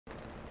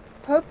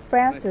Pope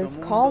Francis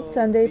called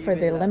Sunday for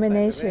the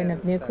elimination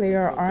of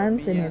nuclear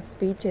arms in his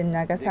speech in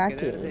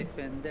Nagasaki.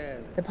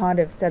 The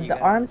pontiff said the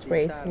arms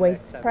race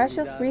wastes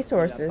precious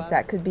resources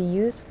that could be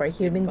used for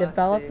human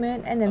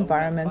development and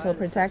environmental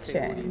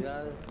protection.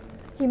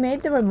 He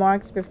made the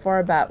remarks before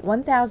about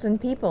 1,000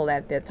 people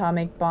at the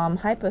atomic bomb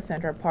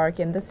hypocenter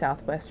park in the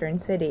southwestern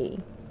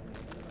city.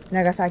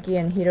 Nagasaki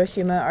and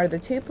Hiroshima are the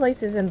two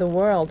places in the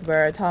world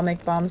where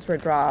atomic bombs were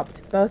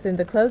dropped, both in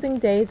the closing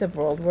days of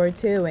World War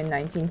II in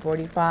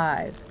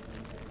 1945.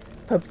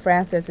 Pope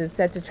Francis is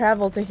set to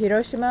travel to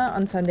Hiroshima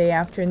on Sunday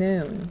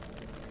afternoon.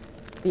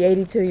 The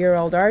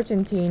 82-year-old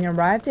Argentine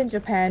arrived in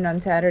Japan on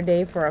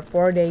Saturday for a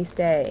 4-day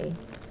stay.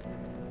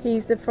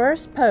 He's the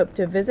first pope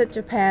to visit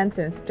Japan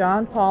since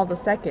John Paul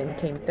II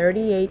came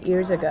 38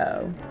 years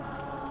ago.